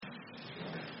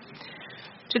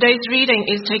Today's reading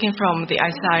is taken from the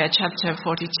Isaiah chapter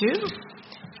 42.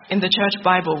 In the Church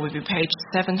Bible will be page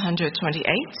 728.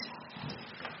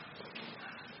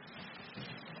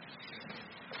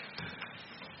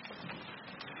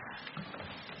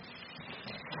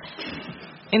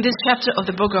 In this chapter of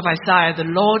the book of Isaiah, the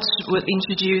Lord will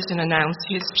introduce and announce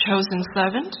his chosen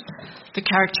servant, the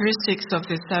characteristics of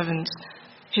this servant,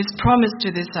 his promise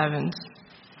to this servant.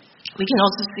 We can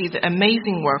also see the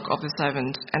amazing work of the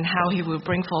servant and how he will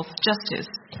bring forth justice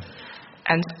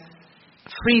and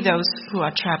free those who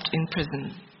are trapped in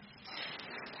prison.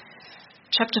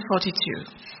 Chapter 42.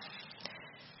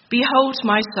 Behold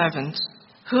my servant,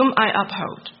 whom I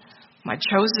uphold, my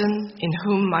chosen, in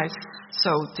whom my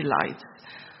soul delights.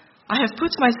 I have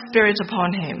put my spirit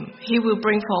upon him. He will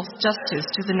bring forth justice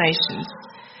to the nations.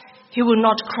 He will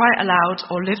not cry aloud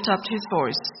or lift up his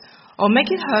voice or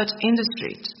make it heard in the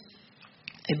street.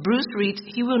 A bruised reed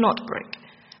he will not break,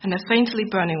 and a faintly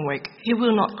burning wick he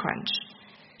will not quench.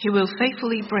 He will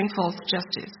faithfully bring forth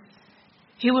justice.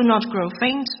 He will not grow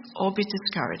faint or be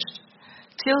discouraged,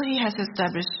 till he has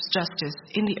established justice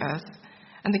in the earth,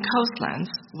 and the coastlands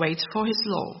wait for his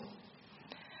law.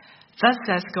 Thus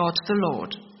says God the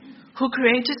Lord, who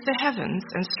created the heavens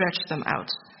and stretched them out,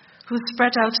 who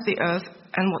spread out the earth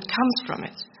and what comes from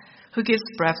it, who gives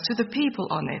breath to the people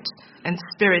on it, and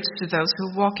spirit to those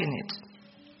who walk in it.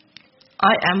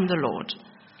 I am the Lord.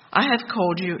 I have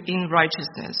called you in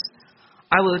righteousness.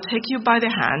 I will take you by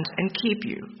the hand and keep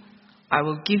you. I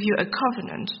will give you a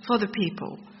covenant for the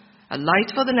people, a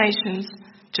light for the nations,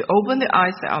 to open the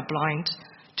eyes that are blind,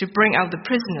 to bring out the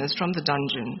prisoners from the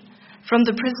dungeon, from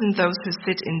the prison those who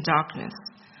sit in darkness.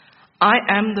 I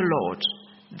am the Lord.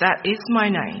 That is my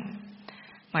name.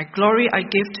 My glory I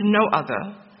give to no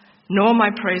other, nor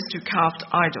my praise to carved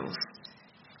idols.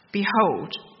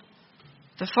 Behold,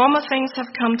 the former things have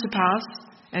come to pass,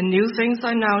 and new things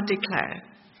I now declare.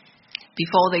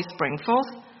 Before they spring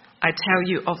forth, I tell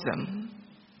you of them.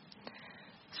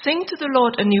 Sing to the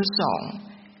Lord a new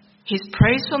song, his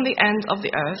praise from the end of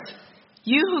the earth,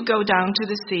 you who go down to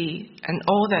the sea and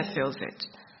all that fills it,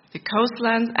 the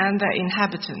coastlands and their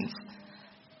inhabitants.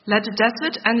 Let the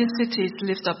desert and its cities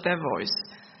lift up their voice,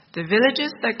 the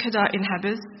villages that Kedar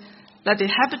inhabits, let the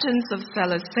inhabitants of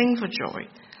Selah sing for joy.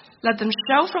 Let them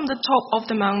shout from the top of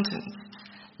the mountains.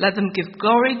 Let them give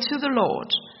glory to the Lord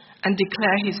and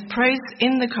declare his praise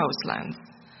in the coastlands.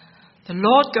 The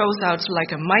Lord goes out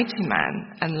like a mighty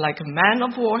man, and like a man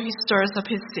of war he stirs up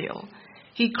his seal.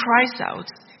 He cries out,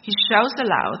 he shouts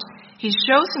aloud, he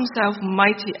shows himself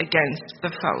mighty against the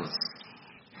foes.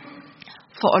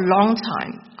 For a long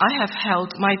time I have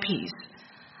held my peace.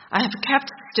 I have kept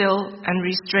still and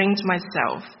restrained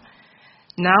myself.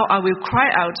 Now I will cry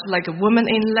out like a woman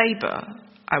in labor.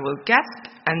 I will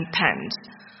gasp and pant.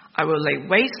 I will lay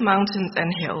waste mountains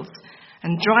and hills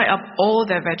and dry up all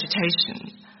their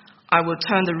vegetation. I will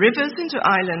turn the rivers into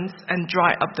islands and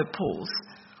dry up the pools.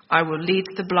 I will lead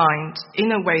the blind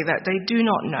in a way that they do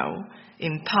not know,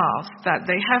 in paths that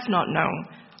they have not known.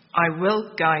 I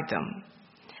will guide them.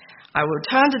 I will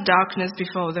turn the darkness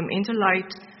before them into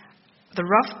light, the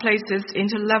rough places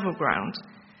into level ground.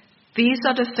 These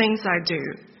are the things I do,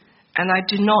 and I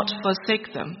do not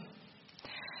forsake them.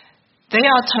 They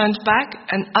are turned back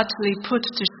and utterly put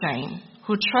to shame,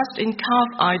 who trust in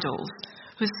carved idols,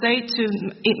 who say to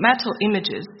metal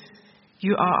images,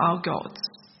 you are our gods.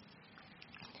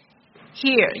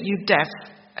 Hear, you deaf,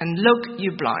 and look,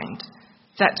 you blind,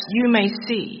 that you may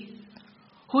see.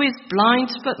 Who is blind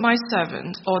but my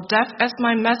servant, or deaf as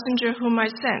my messenger whom I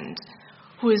send?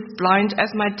 Who is blind as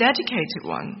my dedicated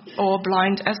one, or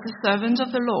blind as the servant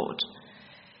of the Lord?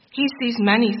 He sees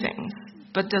many things,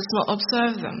 but does not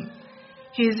observe them.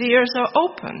 His ears are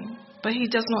open, but he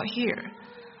does not hear.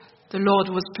 The Lord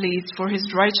was pleased for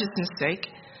his righteousness' sake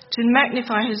to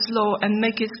magnify his law and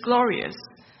make it glorious.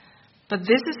 But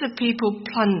this is a people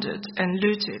plundered and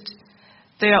looted.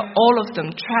 They are all of them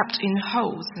trapped in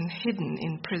holes and hidden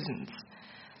in prisons.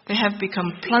 They have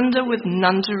become plunder with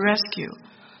none to rescue,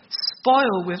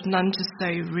 spoil with none to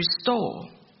say, restore.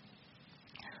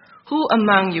 Who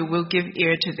among you will give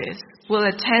ear to this, will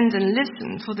attend and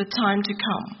listen for the time to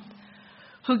come?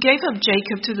 Who gave up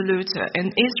Jacob to the looter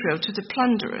and Israel to the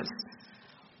plunderers?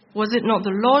 Was it not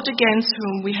the Lord against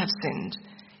whom we have sinned,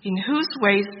 in whose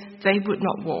ways they would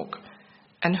not walk,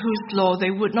 and whose law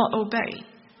they would not obey?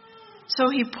 So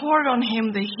he poured on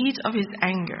him the heat of his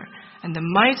anger and the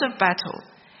might of battle.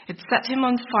 It set him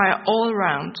on fire all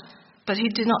around, but he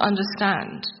did not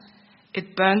understand.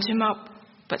 It burned him up,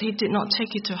 but he did not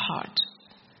take it to heart.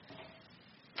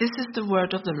 This is the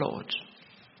word of the Lord.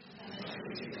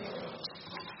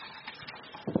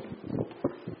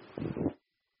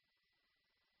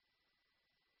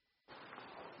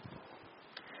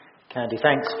 Candy,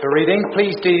 thanks for reading.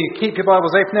 Please do keep your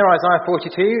Bibles open there. Isaiah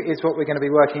 42 is what we're going to be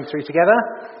working through together.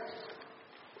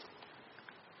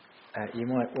 You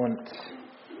might want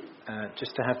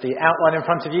just to have the outline in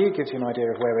front of you. Gives you an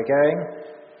idea of where we're going.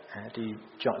 Do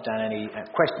jot down any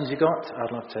questions you got.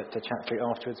 I'd love to chat through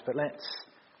afterwards. But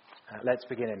let's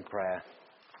begin in prayer.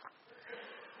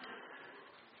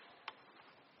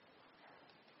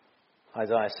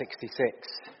 Isaiah 66.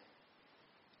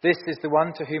 This is the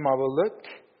one to whom I will look.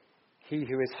 He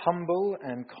who is humble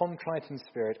and contrite in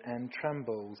spirit and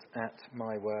trembles at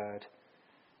my word.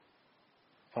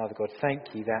 Father God, thank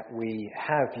you that we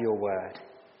have your word.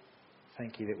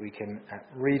 Thank you that we can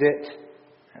read it,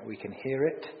 that we can hear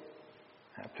it.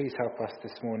 Please help us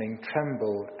this morning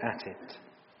tremble at it.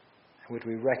 Would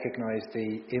we recognise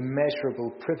the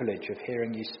immeasurable privilege of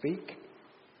hearing you speak?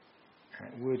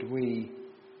 Would we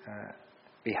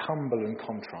be humble and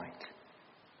contrite?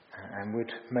 And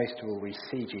would most of all we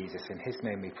see Jesus? In his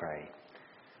name we pray.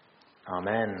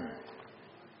 Amen.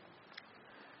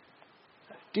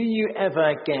 Do you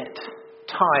ever get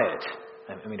tired?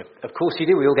 I mean, of course you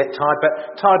do, we all get tired,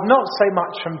 but tired not so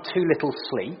much from too little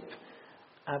sleep,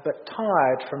 but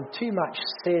tired from too much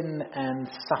sin and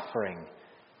suffering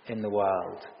in the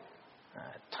world.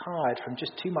 Tired from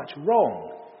just too much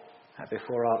wrong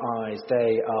before our eyes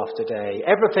day after day.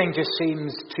 Everything just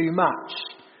seems too much.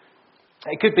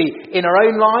 It could be in our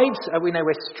own lives. We know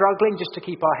we're struggling just to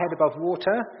keep our head above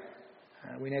water.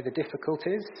 We know the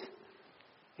difficulties.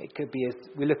 It could be as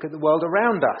we look at the world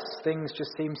around us. Things just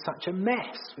seem such a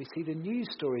mess. We see the news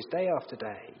stories day after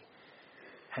day.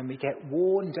 And we get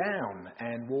worn down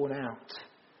and worn out.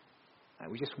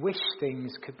 We just wish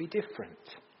things could be different.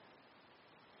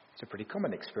 It's a pretty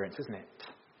common experience, isn't it?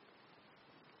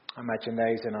 Imagine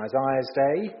those in Isaiah's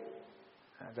day.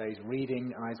 Those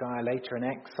reading Isaiah later in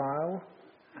exile,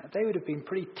 they would have been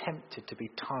pretty tempted to be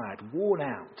tired, worn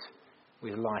out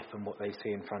with life and what they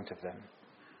see in front of them.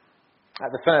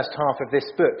 The first half of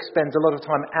this book spends a lot of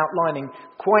time outlining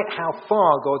quite how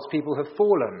far God's people have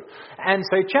fallen. And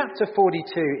so chapter 42,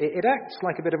 it acts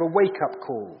like a bit of a wake-up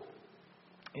call.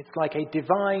 It's like a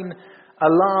divine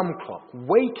alarm clock,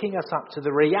 waking us up to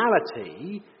the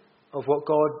reality of what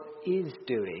God is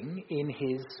doing in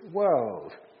his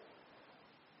world.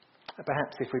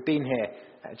 Perhaps if we've been here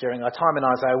during our time in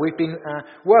Isaiah, we've been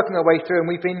working our way through and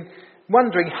we've been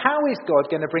wondering, how is God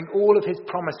going to bring all of his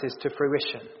promises to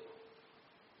fruition?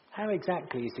 How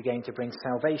exactly is he going to bring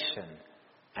salvation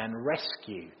and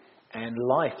rescue and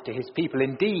life to his people,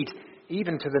 indeed,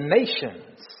 even to the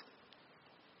nations?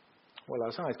 Well,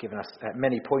 Isaiah's given us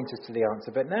many pointers to the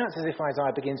answer, but now it's as if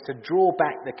Isaiah begins to draw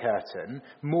back the curtain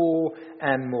more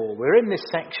and more. We're in this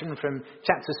section from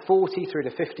chapters 40 through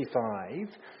to 55,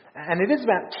 and it is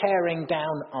about tearing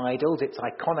down idols. It's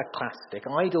iconoclastic.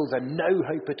 Idols are no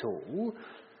hope at all.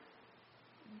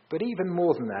 But even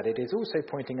more than that, it is also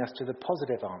pointing us to the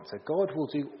positive answer. God will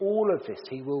do all of this.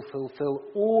 He will fulfill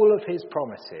all of his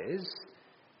promises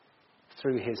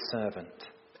through his servant.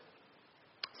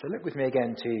 So look with me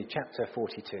again to chapter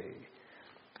 42.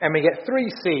 And we get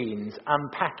three scenes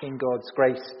unpacking God's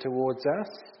grace towards us.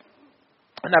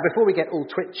 Now, before we get all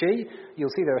twitchy, you'll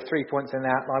see there are 3 points in the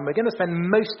outline. We're going to spend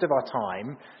most of our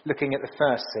time looking at the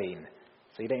first scene.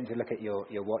 So you don't need to look at your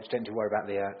watch. Don't need to worry about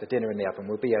the dinner in the oven.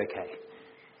 We'll be okay.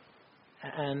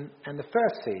 And the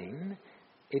first scene,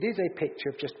 it is a picture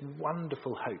of just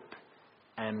wonderful hope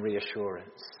and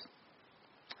reassurance.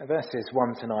 Verses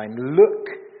 1 to 9. Look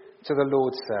to the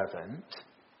Lord's servant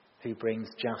who brings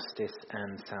justice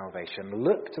and salvation.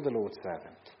 Look to the Lord's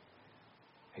servant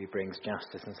who brings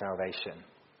justice and salvation.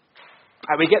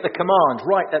 And we get the command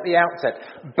right at the outset.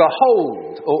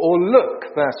 Behold, or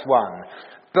look, verse 1.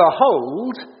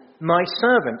 Behold, my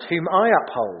servant whom I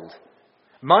uphold.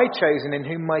 My chosen in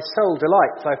whom my soul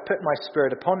delights. I've put my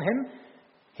spirit upon him.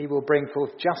 He will bring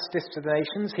forth justice to the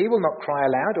nations. He will not cry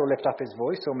aloud or lift up his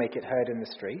voice or make it heard in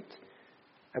the street.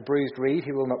 A bruised reed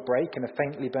he will not break, and a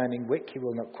faintly burning wick he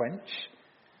will not quench.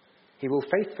 He will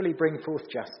faithfully bring forth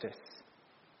justice.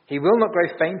 He will not grow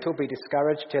faint or be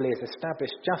discouraged till he has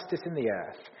established justice in the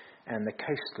earth, and the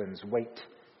coastlands wait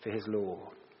for his law.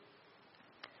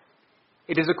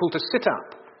 It is a call to sit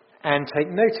up and take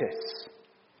notice.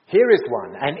 Here is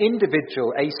one, an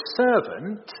individual, a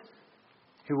servant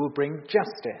who will bring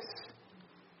justice.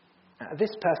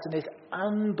 This person is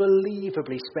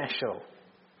unbelievably special.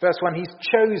 Verse 1, he's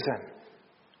chosen.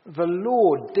 The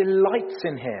Lord delights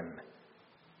in him.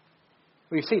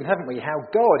 We've seen, haven't we, how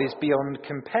God is beyond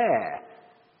compare.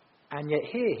 And yet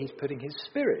here he's putting his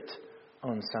spirit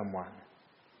on someone.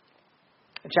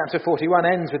 Chapter 41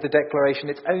 ends with the declaration,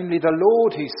 it's only the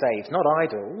Lord who saves, not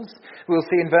idols. We'll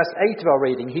see in verse 8 of our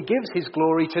reading, he gives his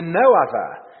glory to no other.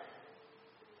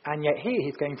 And yet here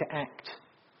he's going to act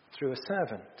through a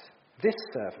servant, this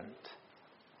servant.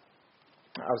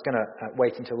 I was going to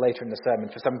wait until later in the sermon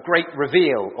for some great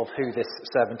reveal of who this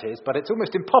servant is, but it's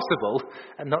almost impossible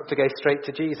not to go straight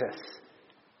to Jesus.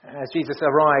 As Jesus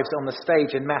arrives on the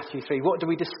stage in Matthew 3, what do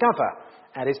we discover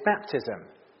at his baptism?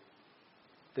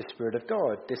 The Spirit of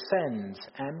God descends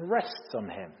and rests on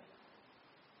him.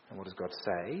 And what does God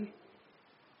say?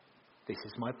 This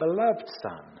is my beloved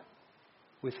Son,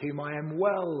 with whom I am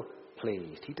well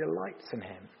pleased. He delights in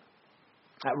him.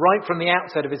 Right from the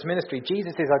outset of his ministry,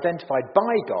 Jesus is identified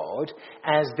by God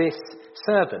as this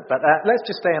servant. But let's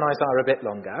just stay in Isaiah a bit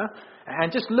longer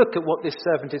and just look at what this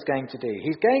servant is going to do.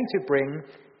 He's going to bring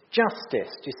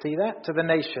justice, do you see that, to the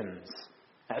nations.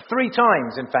 3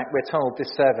 times, in fact, we're told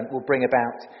this servant will bring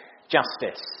about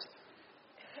justice.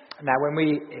 Now, when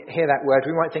we hear that word,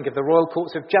 we might think of the royal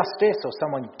courts of justice or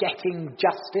someone getting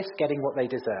justice, getting what they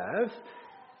deserve.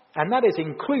 And that is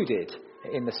included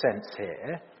in the sense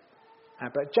here.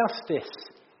 But justice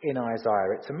in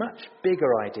Isaiah, it's a much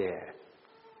bigger idea.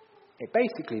 It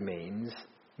basically means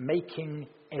making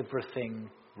everything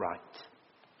right.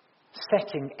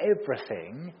 Setting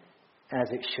everything as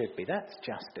it should be. That's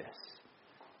justice.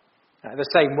 The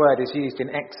same word is used in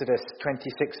Exodus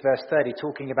 26 verse 30,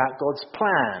 talking about God's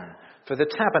plan for the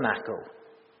tabernacle.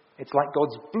 It's like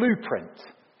God's blueprint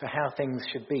for how things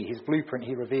should be. His blueprint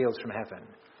he reveals from heaven.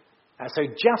 So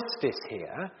justice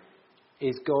here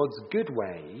is God's good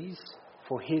ways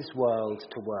for his world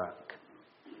to work.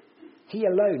 He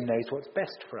alone knows what's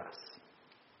best for us.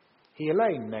 He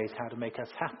alone knows how to make us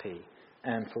happy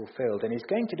and fulfilled. And he's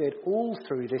going to do it all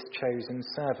through this chosen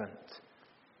servant.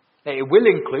 It will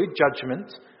include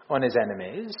judgment on his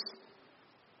enemies,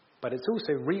 but it's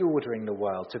also reordering the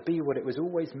world to be what it was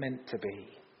always meant to be.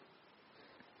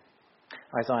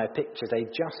 Isaiah pictures a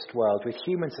just world with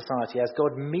human society as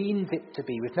God means it to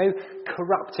be, with no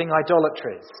corrupting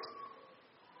idolatries.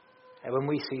 And when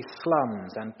we see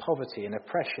slums and poverty and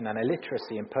oppression and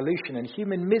illiteracy and pollution and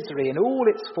human misery in all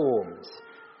its forms,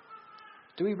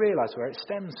 do we realise where it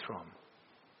stems from?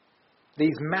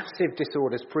 These massive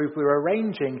disorders prove we're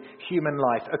arranging human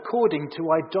life according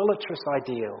to idolatrous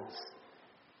ideals.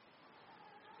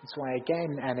 That's why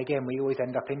again and again we always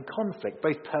end up in conflict,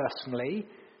 both personally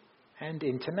and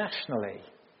internationally.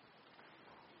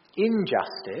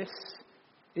 Injustice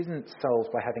isn't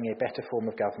solved by having a better form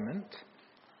of government.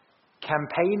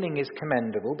 Campaigning is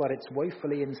commendable, but it's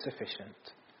woefully insufficient.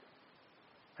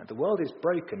 And the world is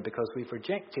broken because we've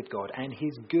rejected God and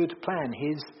his good plan,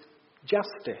 his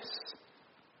justice.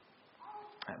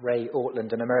 Ray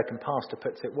Ortland, an American pastor,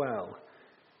 puts it well.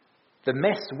 The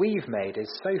mess we've made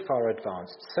is so far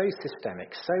advanced, so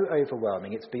systemic, so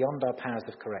overwhelming, it's beyond our powers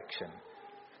of correction.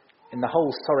 In the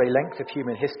whole sorry length of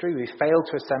human history, we've failed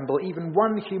to assemble even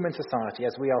one human society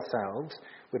as we ourselves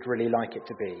would really like it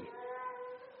to be.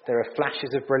 There are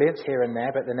flashes of brilliance here and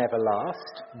there, but they never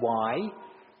last. Why?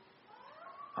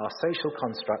 Our social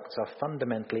constructs are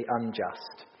fundamentally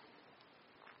unjust.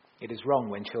 It is wrong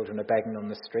when children are begging on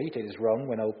the street. It is wrong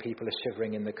when old people are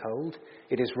shivering in the cold.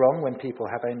 It is wrong when people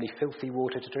have only filthy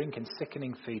water to drink and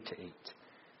sickening food to eat.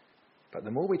 But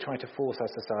the more we try to force our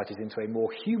societies into a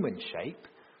more human shape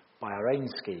by our own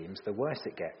schemes, the worse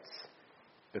it gets.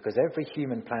 Because every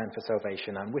human plan for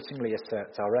salvation unwittingly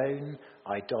asserts our own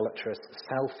idolatrous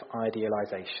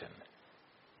self-idealization.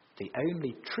 The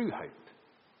only true hope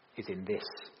is in this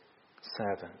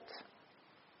servant.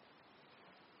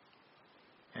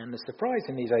 And the surprise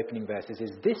in these opening verses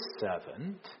is this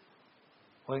servant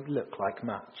won't look like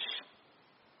much.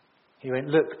 He won't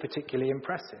look particularly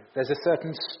impressive. There's a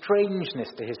certain strangeness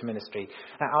to his ministry.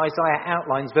 Isaiah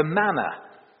outlines the manner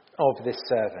of this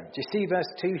servant. Do you see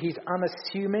verse 2? He's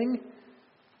unassuming.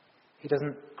 He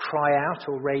doesn't cry out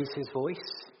or raise his voice.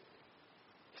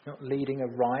 He's not leading a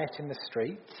riot in the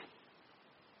street.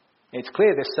 It's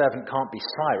clear this servant can't be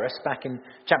Cyrus. Back in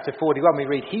chapter 41 we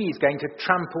read he's going to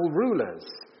trample rulers.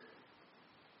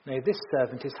 No, this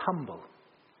servant is humble.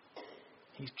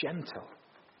 He's gentle.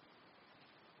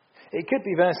 It could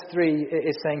be verse 3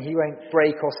 is saying he won't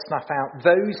break or snuff out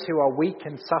those who are weak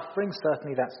and suffering.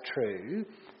 Certainly that's true.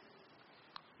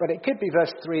 But it could be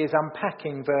verse 3 is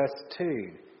unpacking verse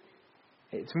 2.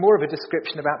 It's more of a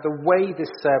description about the way this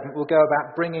servant will go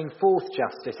about bringing forth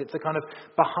justice. It's a kind of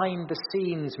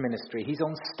behind-the-scenes ministry. He's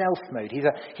on stealth mode. He's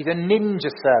a ninja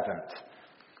servant.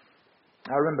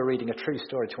 I remember reading a true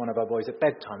story to one of our boys at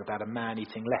bedtime about a man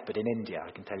eating leopard in India.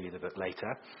 I can tell you the book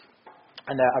later.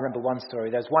 And I remember one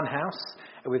story. There's one house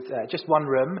with just one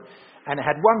room, and it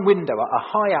had one window, a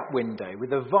high-up window,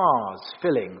 with a vase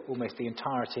filling almost the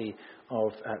entirety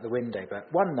of the window. But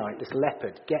one night, this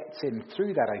leopard gets in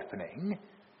through that opening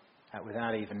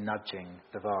without even nudging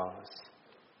the vase.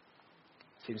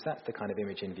 Seems that's the kind of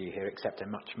image in view here, except a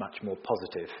much, much more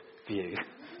positive view.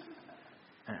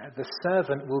 The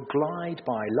servant will glide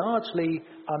by, largely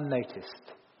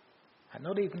unnoticed, and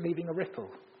not even leaving a ripple.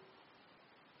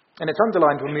 And it's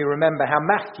underlined when we remember how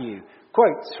Matthew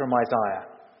quotes from Isaiah.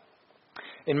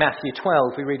 In Matthew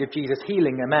 12, we read of Jesus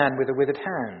healing a man with a withered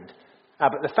hand.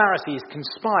 But the Pharisees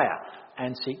conspire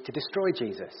and seek to destroy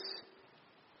Jesus.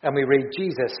 And we read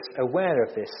Jesus, aware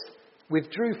of this,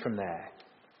 withdrew from there.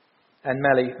 And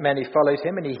many followed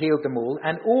him, and he healed them all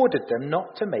and ordered them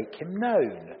not to make him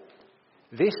known.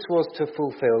 This was to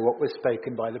fulfill what was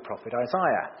spoken by the prophet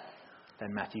Isaiah.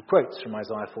 Then Matthew quotes from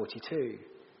Isaiah 42.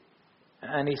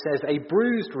 And he says, a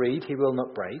bruised reed he will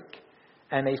not break,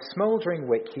 and a smouldering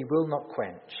wick he will not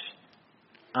quench,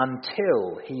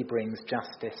 until he brings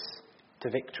justice to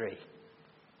victory.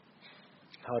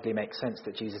 It hardly makes sense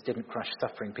that Jesus didn't crush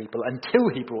suffering people until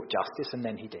he brought justice, and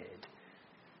then he did.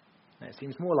 Now, it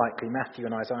seems more likely Matthew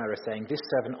and Isaiah are saying this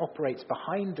servant operates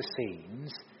behind the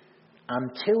scenes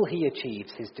until he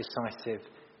achieves his decisive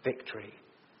victory.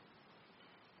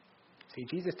 See,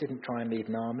 Jesus didn't try and lead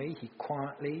an army. He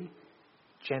quietly,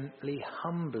 gently,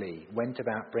 humbly went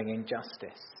about bringing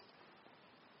justice.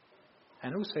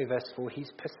 And also, verse 4,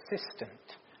 he's persistent.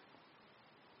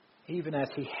 Even as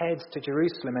he heads to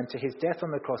Jerusalem and to his death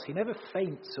on the cross, he never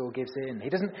faints or gives in. He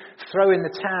doesn't throw in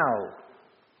the towel.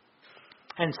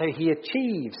 And so he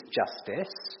achieves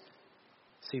justice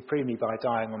supremely by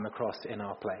dying on the cross in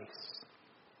our place.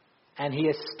 And he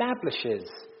establishes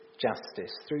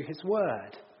justice through his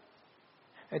word.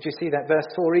 And you see that verse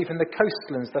 4, even the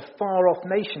coastlands, the far-off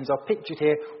nations are pictured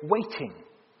here waiting,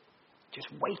 just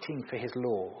waiting for his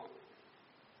law.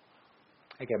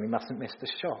 Again, we mustn't miss the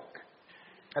shock.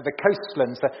 The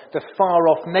coastlands, the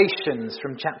far-off nations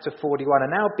from chapter 41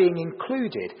 are now being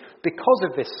included because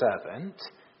of this servant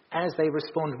as they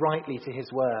respond rightly to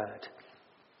his word.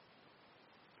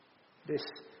 This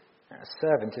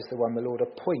servant is the one the Lord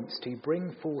appoints to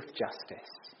bring forth justice.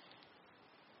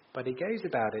 But he goes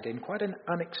about it in quite an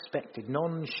unexpected,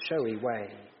 non-showy way.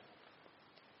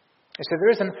 So there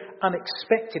is an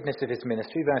unexpectedness of his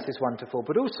ministry, verses 1 to 4,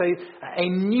 but also a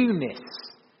newness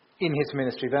in his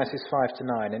ministry, verses 5 to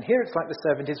 9. And here it's like the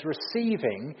servant is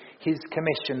receiving his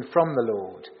commission from the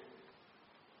Lord.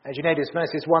 As you notice,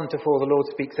 verses 1 to 4, the Lord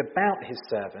speaks about his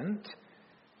servant,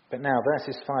 but now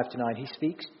verses 5 to 9, he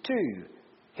speaks to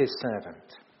his servant.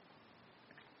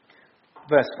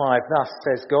 Verse 5, thus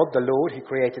says God, the Lord, who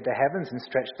created the heavens and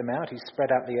stretched them out, who spread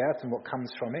out the earth and what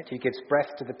comes from it, who gives breath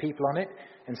to the people on it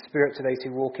and spirit to those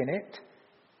who walk in it.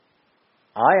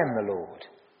 I am the Lord.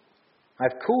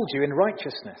 I've called you in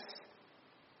righteousness.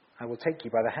 I will take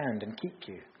you by the hand and keep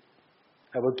you.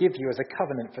 I will give you as a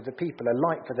covenant for the people, a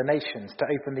light for the nations, to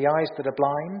open the eyes that are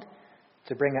blind,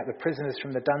 to bring out the prisoners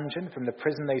from the dungeon, from the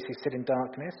prison those who sit in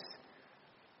darkness.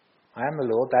 I am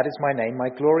the Lord, that is my name. My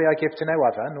glory I give to no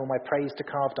other, nor my praise to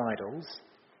carved idols.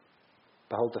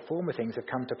 Behold, the former things have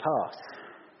come to pass,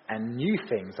 and new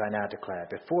things I now declare.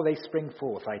 Before they spring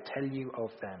forth, I tell you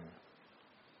of them.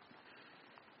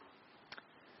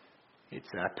 It's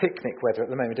picnic weather at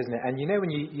the moment, isn't it? And you know when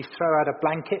you throw out a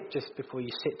blanket just before you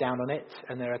sit down on it,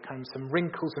 and there are some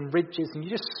wrinkles and ridges, and you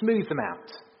just smooth them out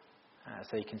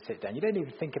so you can sit down. You don't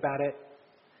even think about it.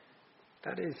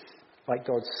 That is like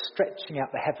God stretching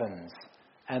out the heavens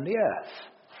and the earth,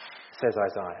 says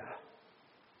Isaiah.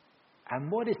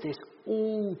 And what is this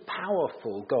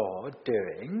all-powerful God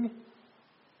doing?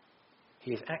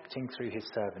 He is acting through his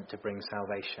servant to bring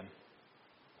salvation.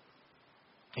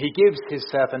 He gives his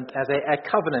servant as a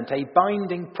covenant, a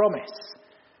binding promise.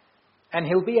 And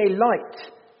he'll be a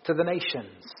light to the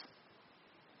nations.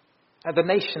 And the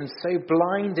nations so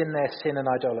blind in their sin and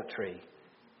idolatry,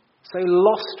 so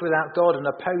lost without God and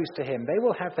opposed to him, they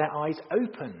will have their eyes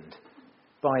opened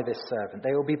by this servant.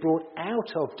 They will be brought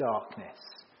out of darkness.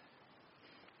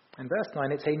 And verse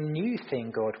 9, it's a new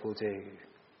thing God will do.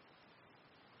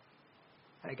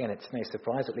 Again, it's no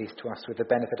surprise, at least to us with the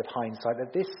benefit of hindsight,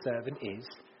 that this servant is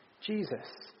Jesus.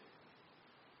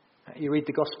 You read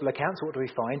the gospel accounts, what do we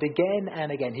find? Again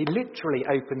and again, he literally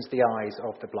opens the eyes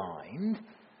of the blind.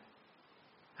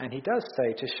 And he does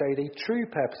so to show the true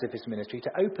purpose of his ministry,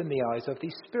 to open the eyes of the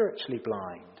spiritually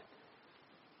blind.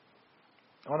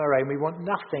 On our own, we want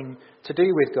nothing to do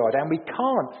with God, and we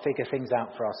can't figure things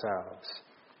out for ourselves.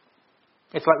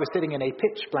 It's like we're sitting in a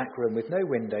pitch black room with no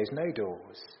windows, no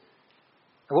doors.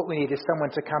 And what we need is someone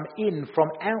to come in from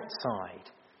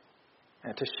outside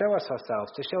and to show us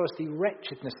ourselves, to show us the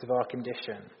wretchedness of our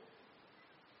condition.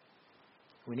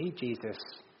 We need Jesus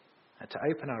to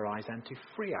open our eyes and to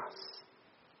free us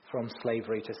from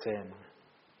slavery to sin.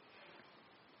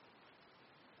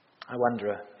 I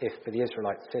wonder if for the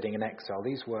Israelites sitting in exile,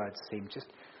 these words seem just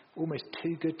almost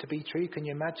too good to be true. Can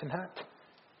you imagine that?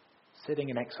 Sitting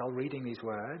in exile, reading these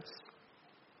words.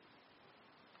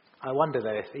 I wonder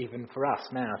though if even for us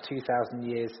now, 2,000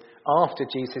 years after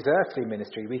Jesus' earthly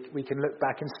ministry, we can look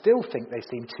back and still think they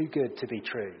seem too good to be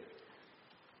true.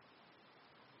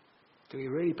 Do we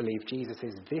really believe Jesus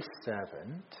is this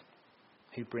servant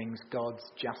who brings God's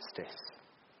justice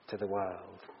to the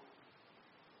world?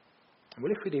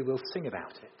 Well, if we do, we'll sing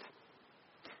about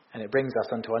it. And it brings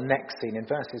us onto our next scene in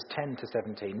verses 10 to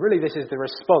 17. Really, this is the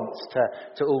response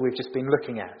to all we've just been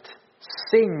looking at.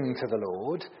 Sing to the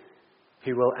Lord,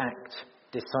 who will act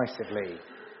decisively.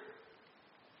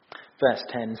 Verse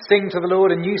 10, sing to the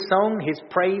Lord a new song, his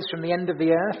praise from the end of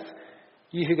the earth.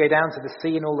 You who go down to the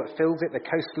sea and all that fills it, the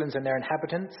coastlands and their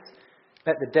inhabitants.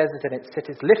 Let the desert and its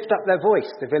cities lift up their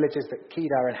voice, the villages that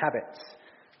Kedar inhabits.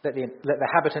 Let the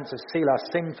inhabitants of Selah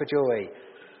sing for joy.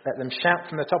 Let them shout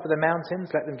from the top of the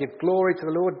mountains. Let them give glory to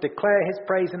the Lord. Declare his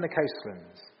praise in the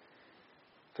coastlands.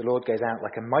 The Lord goes out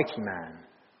like a mighty man.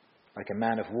 Like a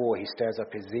man of war, he stirs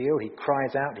up his zeal. He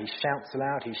cries out. He shouts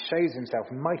aloud. He shows himself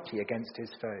mighty against his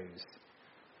foes.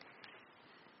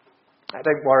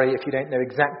 Don't worry if you don't know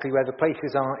exactly where the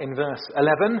places are in verse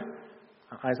 11.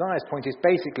 Isaiah's point is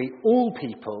basically all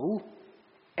people,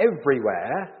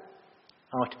 everywhere,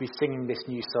 are to be singing this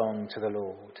new song to the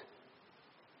Lord.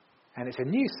 And it's a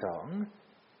new song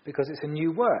because it's a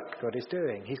new work God is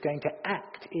doing. He's going to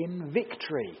act in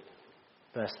victory.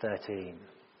 Verse 13.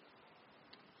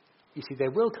 You see,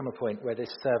 there will come a point where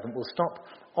this servant will stop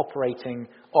operating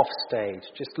off stage.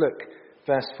 Just look,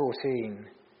 verse 14.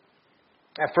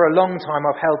 For a long time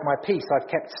I've held my peace. I've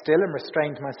kept still and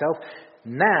restrained myself.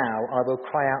 Now I will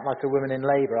cry out like a woman in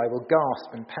labour. I will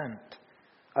gasp and pant.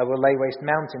 I will lay waste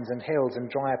mountains and hills and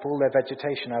dry up all their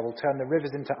vegetation. I will turn the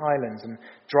rivers into islands and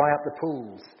dry up the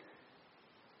pools.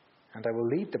 And I will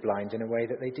lead the blind in a way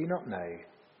that they do not know.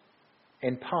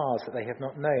 In paths that they have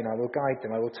not known, I will guide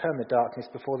them. I will turn the darkness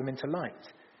before them into light,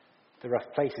 the rough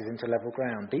places into level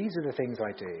ground. These are the things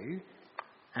I do,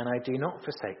 and I do not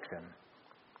forsake them.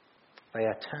 They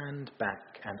are turned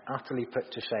back and utterly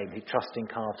put to shame who trust in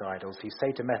carved idols, who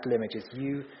say to metal images,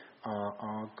 you are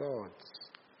our gods.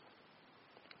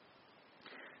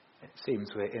 It seems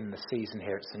we're in the season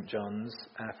here at St. John's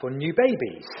for new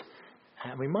babies.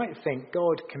 And we might think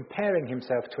God comparing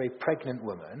himself to a pregnant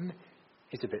woman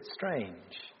is a bit strange.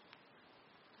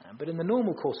 But in the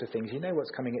normal course of things, you know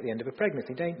what's coming at the end of a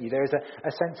pregnancy, don't you? There is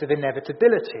a sense of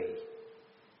inevitability.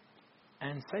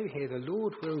 And so here the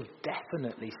Lord will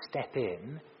definitely step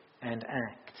in and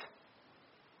act.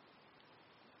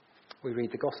 We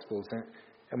read the Gospels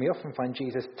and we often find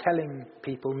Jesus telling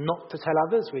people not to tell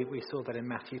others. We saw that in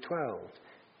Matthew 12.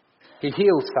 He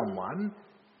heals someone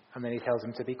and then he tells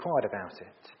them to be quiet about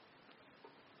it.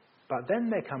 But then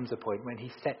there comes a point when he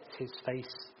sets his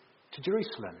face to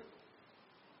Jerusalem.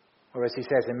 Or as he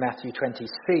says in Matthew 20,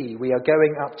 see, we are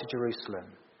going up to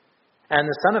Jerusalem. And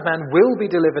the Son of Man will be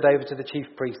delivered over to the chief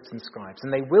priests and scribes.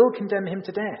 And they will condemn him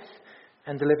to death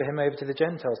and deliver him over to the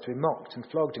Gentiles to be mocked and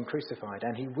flogged and crucified.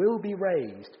 And he will be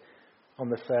raised on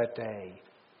the third day.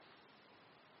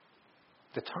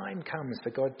 The time comes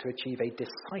for God to achieve a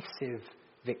decisive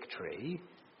victory,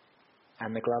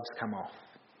 and the gloves come off.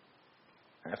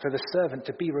 For the servant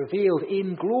to be revealed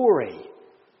in glory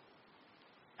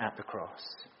at the cross.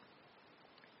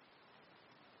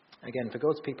 Again, for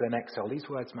God's people in exile, these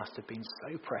words must have been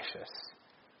so precious.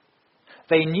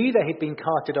 They knew they had been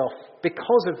carted off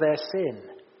because of their sin.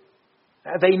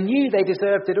 They knew they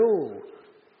deserved it all.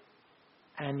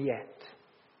 And yet,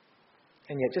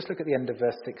 just look at the end of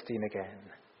verse 16 again.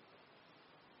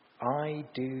 I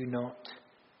do not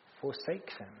forsake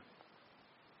them.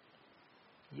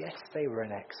 Yes, they were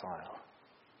in exile.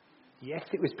 Yes,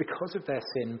 it was because of their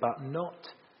sin, but not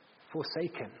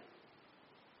forsaken.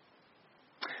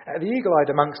 The eagle-eyed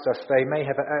amongst us, they may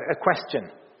have a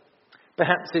question.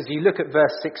 Perhaps as you look at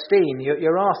verse 16,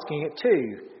 you're asking it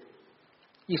too.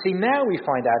 You see, now we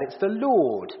find out it's the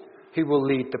Lord who will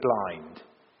lead the blind.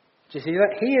 Do you see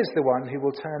that? He is the one who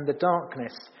will turn the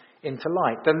darkness into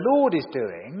light. The Lord is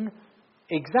doing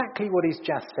exactly what he's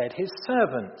just said his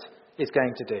servant is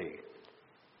going to do.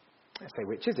 Let's say,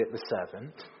 which is it, the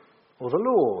servant or the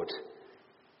Lord?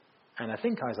 And I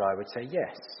think Isaiah would say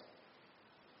yes.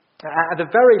 At the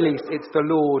very least, it's the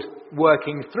Lord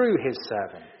working through his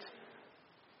servant.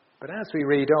 But as we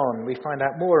read on, we find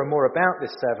out more and more about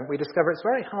this servant. We discover it's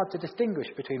very hard to distinguish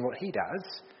between what he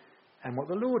does and what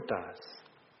the Lord does.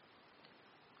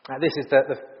 This is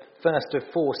the first of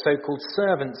 4 so-called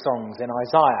servant songs in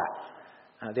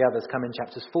Isaiah. The others come in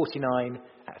chapters 49,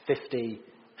 50,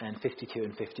 and 52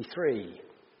 and 53.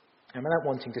 And without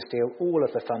wanting to steal all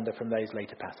of the thunder from those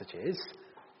later passages,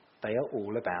 they are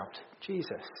all about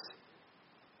Jesus.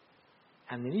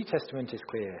 And the New Testament is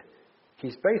clear.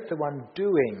 He's both the one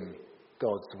doing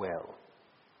God's will.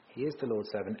 He is the Lord's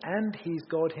servant, and he's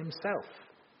God himself.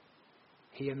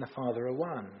 He and the Father are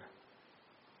one.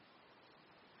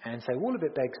 And so all of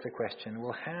it begs the question,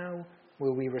 well, how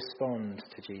will we respond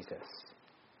to Jesus?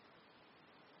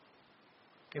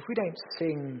 If we don't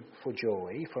sing for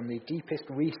joy from the deepest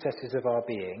recesses of our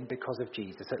being because of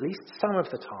Jesus, at least some of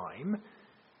the time,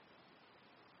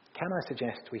 can I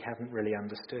suggest we haven't really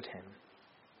understood him?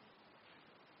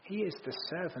 He is the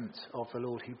servant of the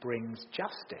Lord who brings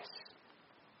justice.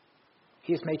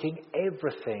 He is making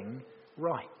everything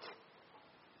right.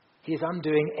 He is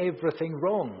undoing everything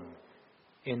wrong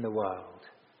in the world.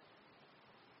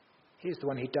 He is the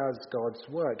one who does God's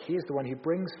work. He is the one who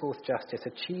brings forth justice,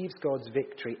 achieves God's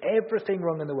victory. Everything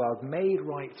wrong in the world made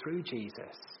right through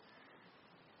Jesus.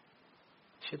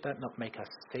 Should that not make us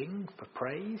sing for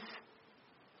praise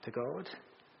to God?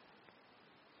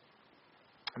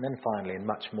 And then finally, and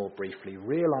much more briefly,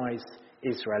 realize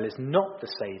Israel is not the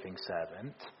saving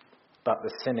servant, but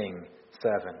the sinning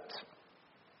servant.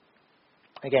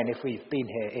 Again, if we've been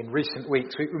here in recent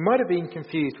weeks, we might have been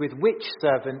confused with which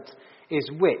servant is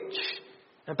which.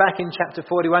 And back in chapter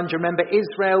 41, do you remember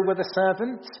Israel were the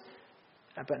servant?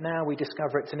 But now we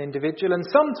discover it's an individual. And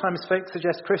sometimes folks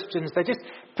suggest Christians, they're just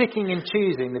picking and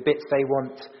choosing the bits they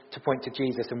want to point to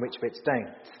Jesus and which bits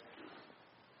don't.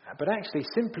 But actually,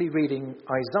 simply reading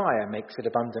Isaiah makes it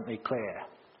abundantly clear.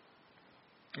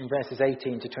 In verses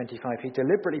 18 to 25, he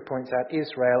deliberately points out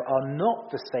Israel are not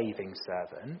the saving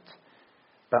servant,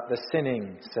 but the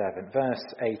sinning servant.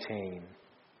 Verse 18.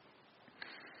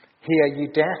 Hear, you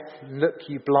deaf, look,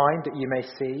 you blind, that you may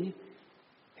see.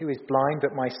 Who is blind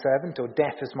but my servant, or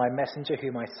deaf as my messenger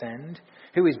whom I send?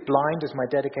 Who is blind as my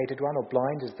dedicated one, or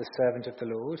blind as the servant of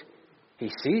the Lord? He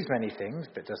sees many things,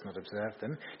 but does not observe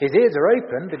them. His ears are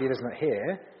open, but he does not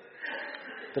hear.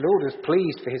 The Lord was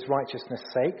pleased for his righteousness'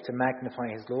 sake to magnify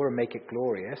his law and make it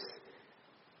glorious.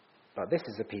 But this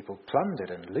is a people plundered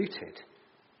and looted.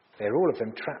 They're all of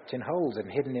them trapped in holes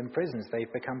and hidden in prisons.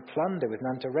 They've become plunder with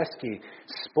none to rescue,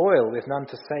 spoil with none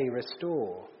to say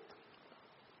restore.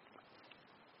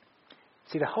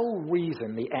 See, the whole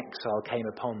reason the exile came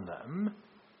upon them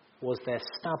was their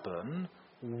stubborn,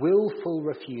 willful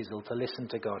refusal to listen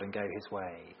to God and go his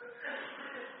way.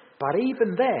 But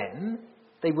even then,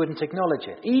 they wouldn't acknowledge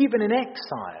it. Even in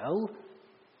exile,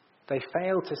 they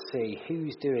failed to see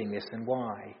who's doing this and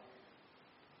why.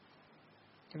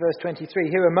 In verse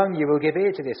 23, who among you will give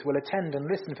ear to this, will attend and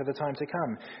listen for the time to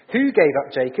come? Who gave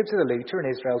up Jacob to the looter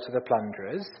and Israel to the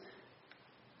plunderers?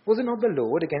 Was it not the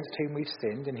Lord against whom we've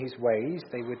sinned, in whose ways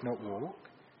they would not walk,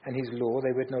 and whose law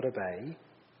they would not obey?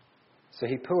 So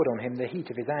he poured on him the heat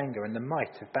of his anger and the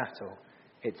might of battle.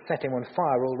 It set him on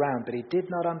fire all round, but he did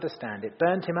not understand. It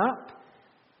burned him up,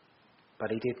 but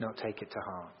he did not take it to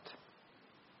heart.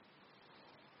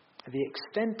 The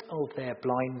extent of their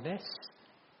blindness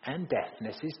and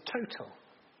deafness is total.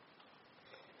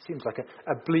 Seems like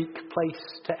a bleak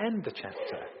place to end the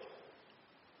chapter.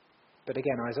 But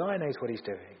again, Isaiah knows what he's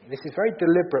doing. This is very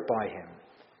deliberate by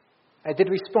him. Did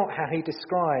we spot how he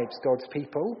describes God's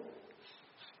people?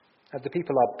 The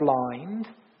people are blind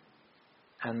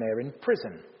and they're in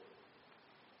prison.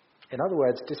 In other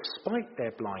words, despite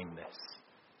their blindness,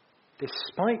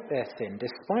 despite their sin,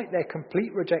 despite their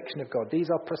complete rejection of God, these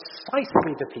are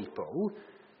precisely the people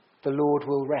the Lord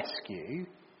will rescue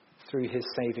through his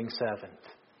saving servant.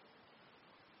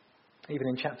 Even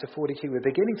in chapter 42, we're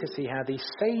beginning to see how the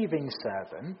saving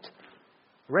servant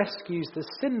rescues the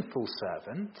sinful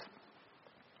servant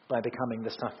by becoming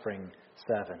the suffering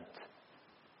servant.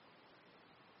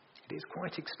 It is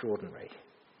quite extraordinary.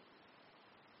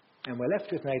 And we're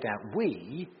left with no doubt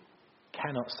we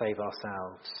cannot save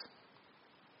ourselves.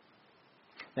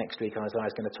 Next week, Isaiah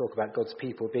is going to talk about God's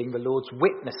people being the Lord's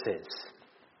witnesses.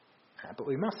 But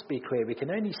we must be clear, we can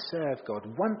only serve God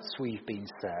once we've been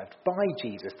served by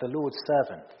Jesus, the Lord's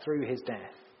servant, through his death.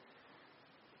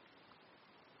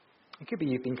 It could be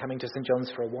you've been coming to St.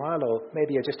 John's for a while, or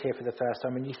maybe you're just here for the first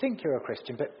time and you think you're a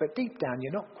Christian, but deep down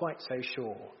you're not quite so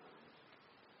sure.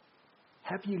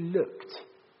 Have you looked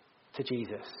to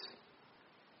Jesus?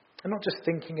 And not just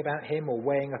thinking about him or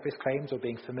weighing up his claims or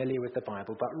being familiar with the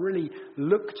Bible, but really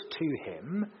looked to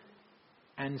him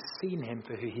and seen him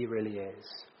for who he really is.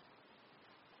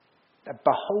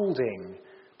 Beholding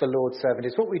the Lord's servant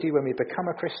is what we do when we become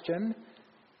a Christian,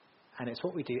 and it's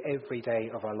what we do every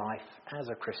day of our life as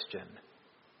a Christian.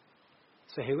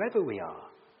 So whoever we are,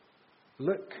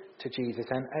 look to Jesus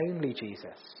and only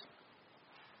Jesus.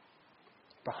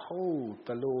 Behold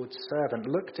the Lord's servant.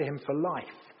 Look to him for life,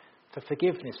 for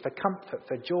forgiveness, for comfort,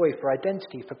 for joy, for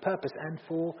identity, for purpose, and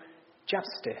for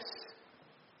justice.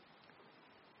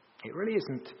 It really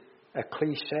isn't a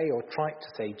cliche or trite to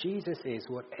say Jesus is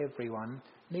what everyone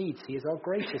needs. He is our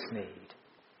greatest need.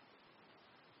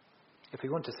 If we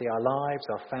want to see our lives,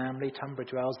 our family,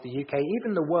 Tunbridge Wells, the UK,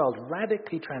 even the world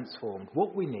radically transformed,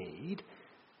 what we need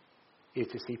is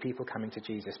to see people coming to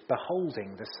Jesus,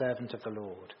 beholding the servant of the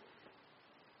Lord.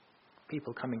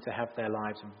 People coming to have their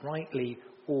lives rightly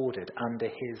ordered under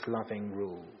his loving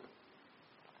rule.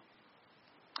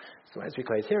 So as we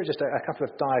close, here are just a couple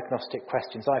of diagnostic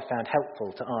questions I found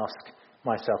helpful to ask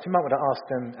myself. You might want to ask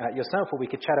them yourself, or we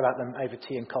could chat about them over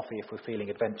tea and coffee if we're feeling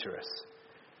adventurous.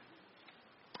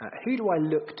 Who do I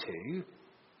look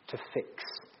to fix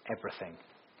everything?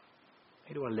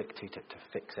 Who do I look to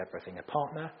fix everything? A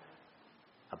partner?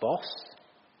 A boss?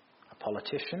 A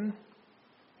politician?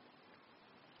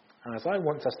 As I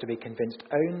want us to be convinced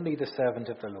only the servant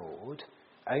of the Lord,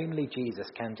 only Jesus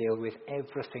can deal with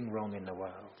everything wrong in the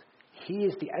world. He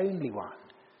is the only one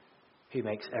who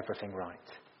makes everything right.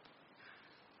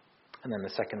 And then the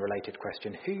second related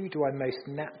question, who do I most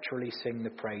naturally sing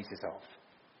the praises of?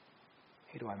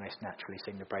 Who do I most naturally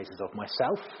sing the praises of?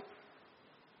 Myself?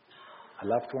 A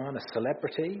loved one? A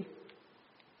celebrity?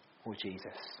 Or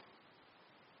Jesus?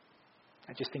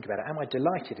 Now just think about it. Am I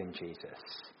delighted in Jesus?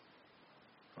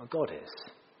 Well, God is.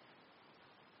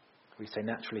 We say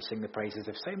naturally sing the praises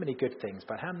of so many good things,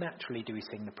 but how naturally do we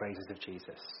sing the praises of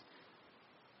Jesus?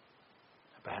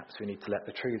 Perhaps we need to let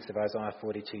the truths of Isaiah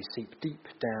 42 seep deep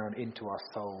down into our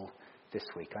soul this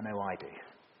week. I know I do.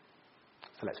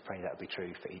 So let's pray that will be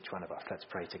true for each one of us. Let's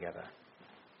pray together.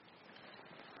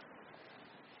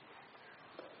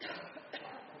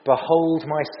 Behold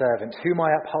my servant, whom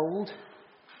I uphold,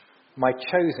 my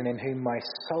chosen in whom my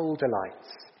soul delights.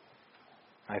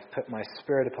 I've put my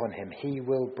spirit upon him. He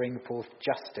will bring forth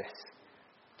justice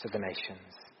to the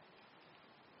nations.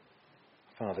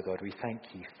 Father God, we thank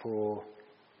you for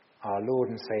our Lord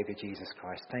and Saviour Jesus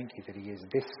Christ. Thank you that he is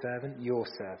this servant, your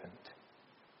servant.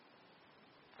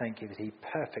 Thank you that he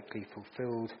perfectly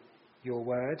fulfilled your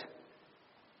word.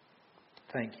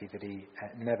 Thank you that he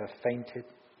never fainted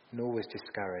nor was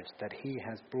discouraged, that he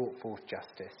has brought forth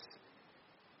justice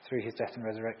through his death and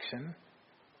resurrection.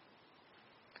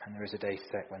 And there is a day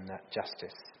set when that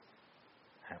justice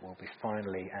will be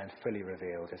finally and fully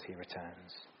revealed as he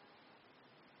returns.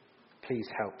 Please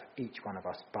help each one of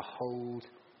us behold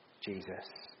Jesus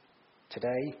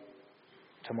today,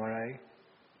 tomorrow,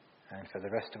 and for the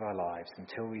rest of our lives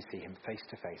until we see him face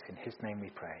to face. In his name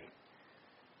we pray.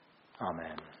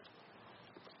 Amen.